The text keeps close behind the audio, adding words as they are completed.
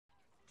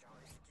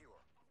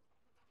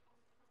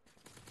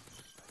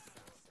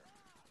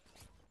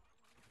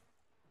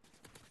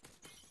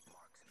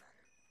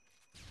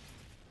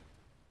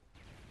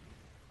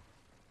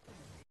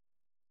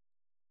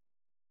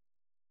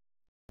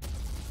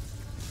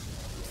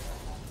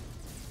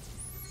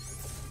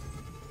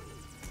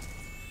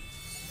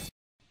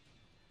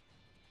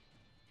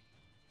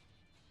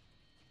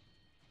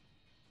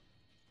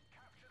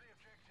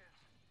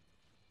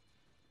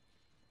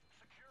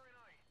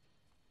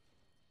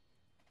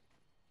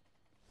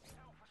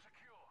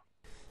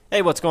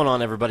Hey, what's going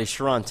on, everybody?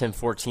 Shuran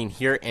 1014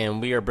 here, and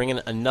we are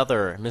bringing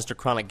another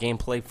MrChronic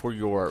gameplay for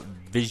your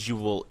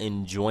visual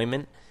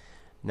enjoyment.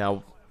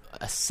 Now,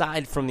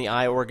 aside from the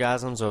eye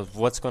orgasms of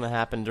what's going to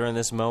happen during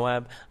this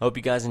M.O.A.B, I hope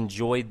you guys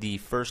enjoyed the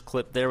first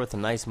clip there with a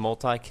nice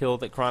multi-kill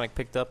that Chronic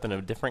picked up in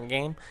a different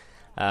game.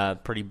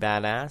 Pretty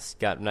badass.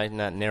 Got right in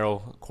that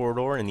narrow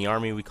corridor. In the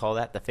Army, we call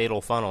that the fatal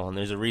funnel, and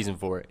there's a reason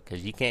for it,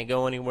 because you can't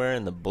go anywhere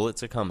and the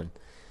bullets are coming.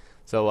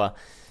 So,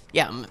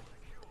 yeah.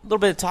 A little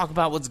bit of talk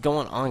about what's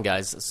going on,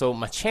 guys. So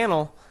my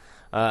channel,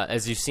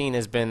 as you've seen,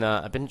 has been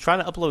I've been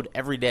trying to upload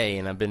every day,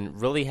 and I've been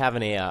really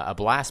having a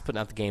blast putting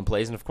out the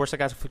gameplays. And of course, I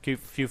got a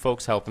few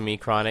folks helping me.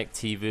 Chronic,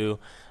 Tivu,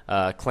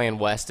 Clan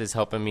West is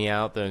helping me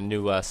out. The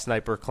new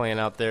sniper clan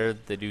out there.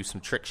 They do some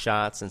trick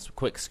shots and some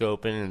quick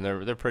scoping, and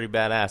they're pretty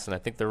badass. And I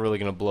think they're really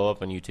going to blow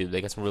up on YouTube.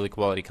 They got some really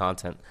quality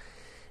content,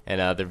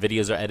 and their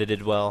videos are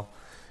edited well.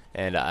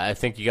 And I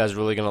think you guys are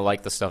really going to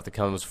like the stuff that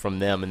comes from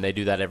them. And they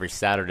do that every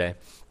Saturday.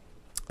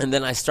 And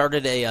then I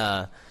started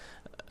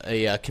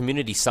a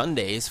community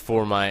Sundays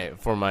for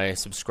my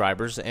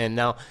subscribers, and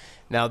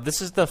now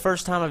this is the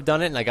first time I've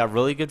done it, and I got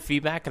really good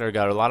feedback, and I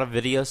got a lot of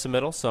video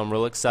submittals, so I'm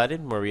real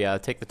excited. Where we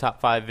take the top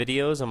 5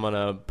 videos, I'm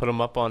gonna put them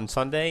up on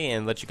Sunday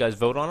and let you guys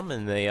vote on them,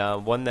 and the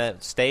one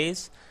that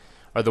stays,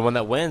 or the one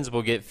that wins,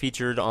 will get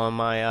featured on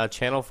my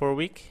channel for a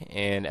week,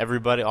 and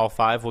everybody, all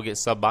 5, will get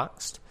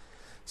sub-boxed.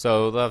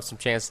 So they'll have some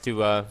chance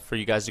to for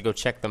you guys to go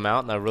check them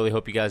out, and I really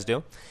hope you guys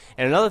do.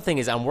 And another thing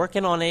is, I'm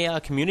working on a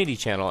community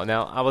channel.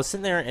 Now, I was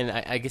sitting there, and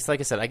I guess, like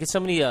I said, I get so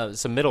many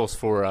submittals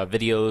for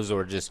videos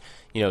or just,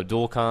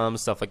 dual comms,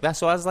 stuff like that.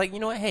 So I was like, you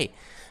know what, hey,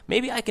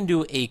 maybe I can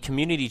do a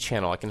community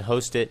channel. I can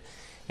host it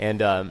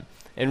and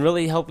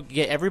really help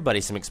get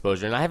everybody some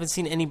exposure. And I haven't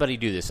seen anybody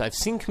do this. I've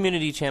seen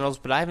community channels,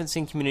 but I haven't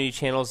seen community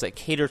channels that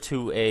cater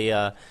to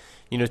a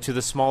to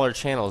the smaller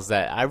channels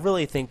that I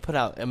really think put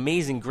out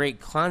amazing, great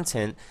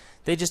content.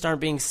 They just aren't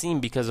being seen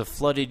because of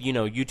flooded,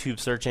 YouTube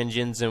search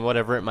engines and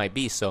whatever it might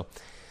be. So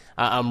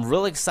I'm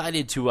real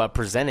excited to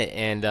present it,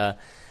 and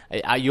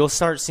you'll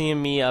start seeing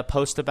me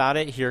post about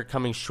it here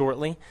coming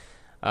shortly.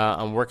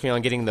 I'm working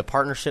on getting the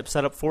partnership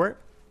set up for it.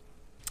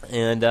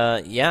 And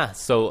yeah,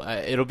 so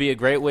it'll be a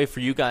great way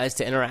for you guys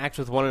to interact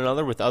with one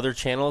another, with other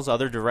channels,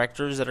 other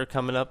directors that are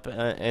coming up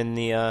in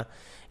the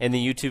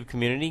YouTube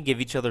community,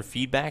 give each other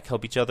feedback,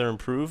 help each other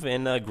improve,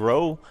 and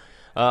grow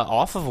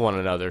off of one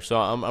another. So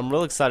I'm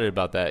real excited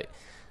about that.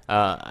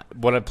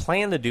 What I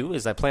plan to do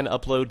is I plan to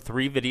upload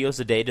 3 videos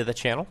a day to the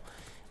channel,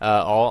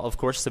 all of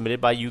course submitted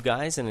by you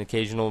guys, an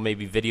occasional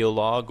maybe video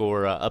log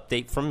or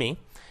update from me.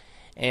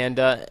 And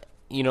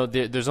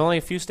there's only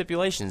a few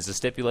stipulations. The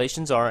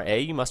stipulations are: A,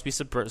 you must be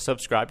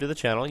subscribed to the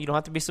channel. You don't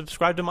have to be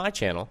subscribed to my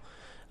channel.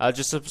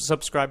 Just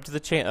subscribe to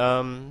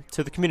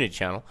the community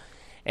channel.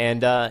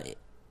 And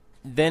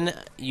then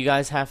you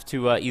guys have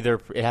to either,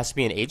 it has to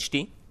be in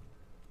HD.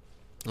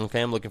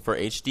 Okay, I'm looking for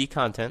HD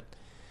content,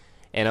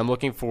 and I'm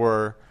looking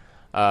for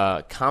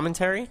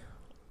commentary,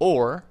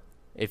 or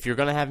if you're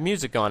going to have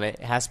music on it,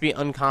 it has to be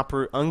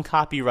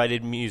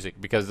uncopyrighted music,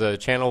 because the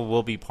channel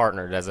will be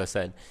partnered, as I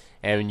said,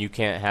 and you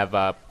can't have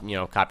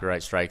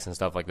copyright strikes and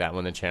stuff like that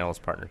when the channel is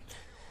partnered.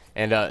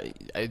 And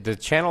the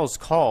channel is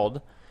called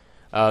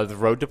The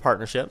Road to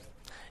Partnership.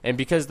 And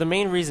because the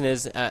main reason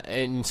is,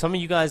 and some of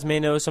you guys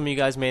may know, some of you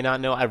guys may not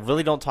know, I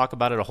really don't talk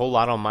about it a whole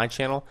lot on my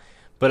channel.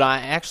 But I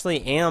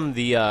actually am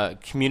the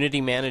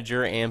community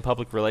manager and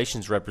public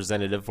relations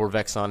representative for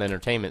Vexon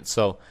Entertainment.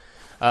 So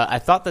I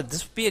thought that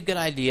this would be a good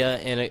idea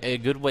and a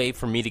good way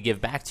for me to give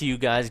back to you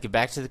guys, give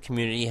back to the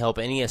community, help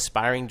any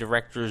aspiring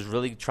directors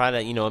really try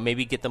to,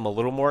 maybe get them a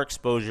little more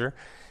exposure.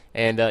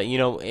 And,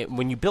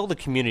 when you build a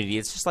community,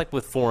 it's just like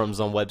with forums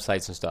on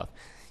websites and stuff.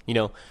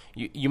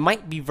 You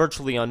might be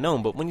virtually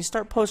unknown, but when you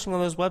start posting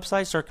on those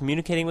websites, start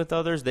communicating with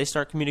others, they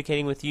start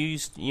communicating with you,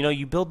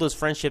 you build those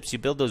friendships, you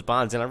build those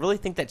bonds, and I really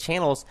think that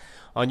channels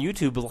on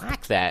YouTube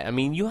lack that. I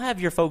mean, you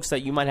have your folks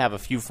that you might have a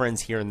few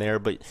friends here and there,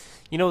 but,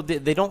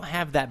 they don't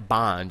have that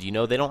bond,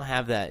 they don't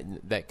have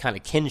that kind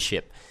of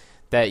kinship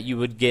that you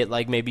would get,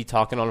 like maybe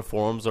talking on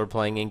forums or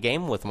playing in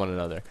game with one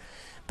another.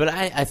 But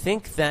I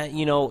think that,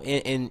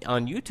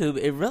 on YouTube,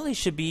 it really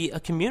should be a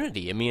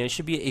community. I mean, it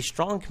should be a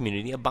strong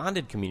community, a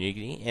bonded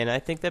community, and I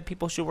think that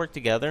people should work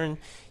together and,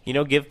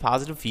 give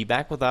positive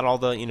feedback without all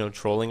the,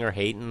 trolling or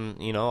hate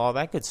and, all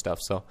that good stuff.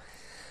 So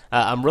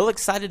I'm real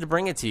excited to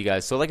bring it to you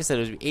guys. So like I said,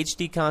 it was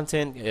HD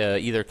content,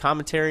 either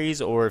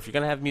commentaries, or if you're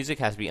going to have music,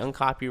 it has to be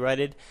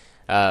uncopyrighted.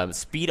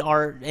 Speed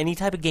art, any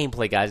type of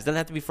gameplay, guys. It doesn't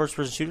have to be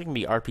first-person shooting. It can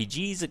be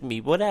RPGs. It can be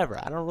whatever.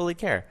 I don't really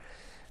care.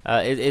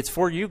 It's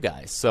for you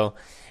guys. So,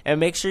 and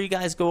make sure you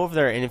guys go over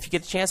there. And if you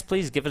get a chance,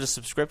 please give it a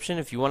subscription.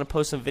 If you want to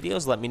post some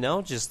videos, let me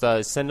know. Just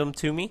send them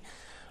to me.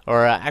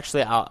 Or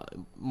actually,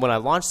 when I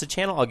launch the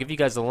channel, I'll give you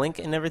guys a link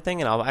and everything.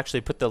 And I'll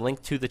actually put the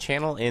link to the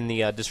channel in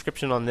the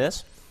description on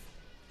this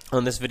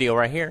video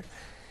right here.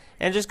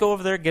 And just go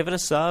over there, give it a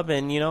sub.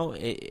 And, all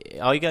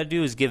you got to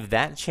do is give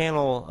that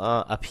channel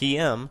a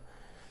PM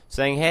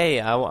saying, hey,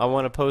 I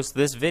want to post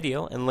this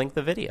video, and link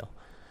the video.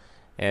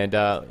 And,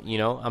 you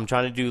know, I'm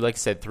trying to do, like I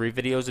said, 3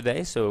 videos a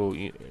day. So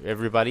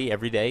everybody,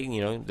 every day,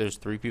 you know, there's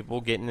 3 people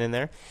getting in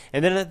there.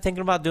 And then I'm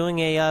thinking about doing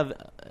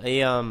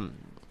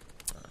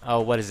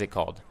what is it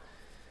called?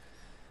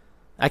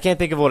 I can't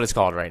think of what it's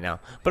called right now.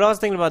 But I was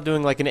thinking about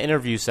doing like an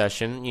interview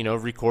session, you know,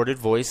 recorded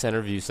voice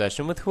interview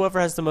session with whoever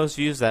has the most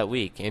views that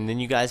week. And then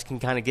you guys can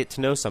kind of get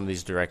to know some of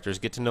these directors,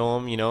 get to know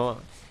them, you know.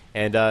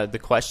 And the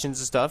questions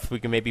and stuff we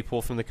can maybe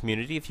pull from the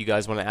community. If you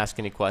guys want to ask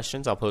any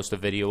questions, I'll post a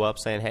video up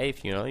saying, hey,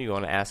 if you know you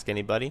want to ask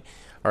anybody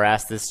or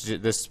ask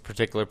this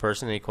particular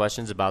person any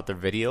questions about their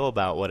video,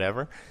 about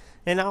whatever,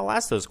 and I'll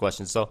ask those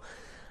questions. So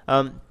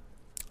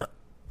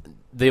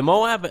the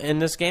M.O.A.B in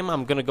this game,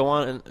 I'm going to go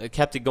on and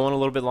kept it going a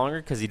little bit longer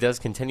because he does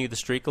continue the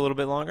streak a little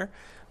bit longer.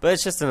 But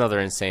it's just another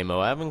insane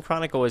M.O.A.B. And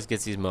Chronic always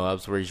gets these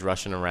M.O.A.Bs where he's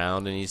rushing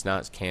around and he's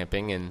not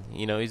camping. And,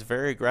 you know, he's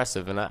very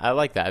aggressive. And I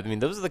like that. I mean,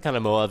 those are the kind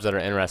of M.O.A.Bs that are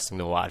interesting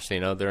to watch. You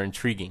know, they're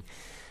intriguing.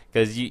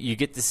 Because you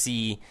get to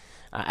see,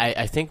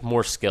 I think,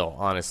 more skill,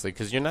 honestly.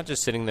 Because you're not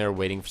just sitting there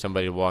waiting for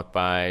somebody to walk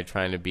by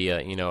trying to be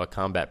a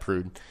combat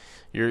prude.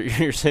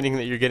 You're sitting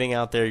there, you're getting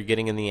out there, you're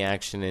getting in the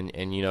action,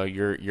 and you know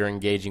you're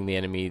engaging the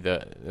enemy.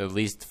 At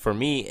least for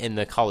me, in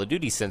the Call of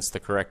Duty sense, the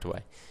correct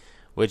way,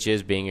 which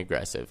is being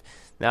aggressive.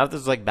 Now, if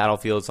there's like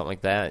Battlefield, something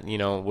like that, you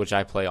know, which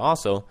I play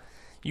also,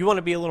 you want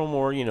to be a little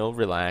more, you know,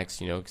 relaxed,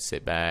 you know,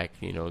 sit back,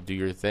 you know, do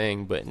your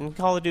thing. But in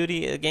Call of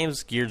Duty, the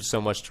game's geared so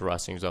much to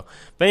rushing. So,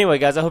 but anyway,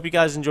 guys, I hope you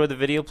guys enjoyed the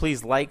video.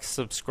 Please like,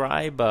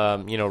 subscribe,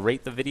 you know,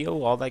 rate the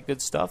video, all that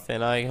good stuff,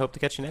 and I hope to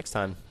catch you next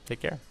time. Take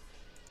care.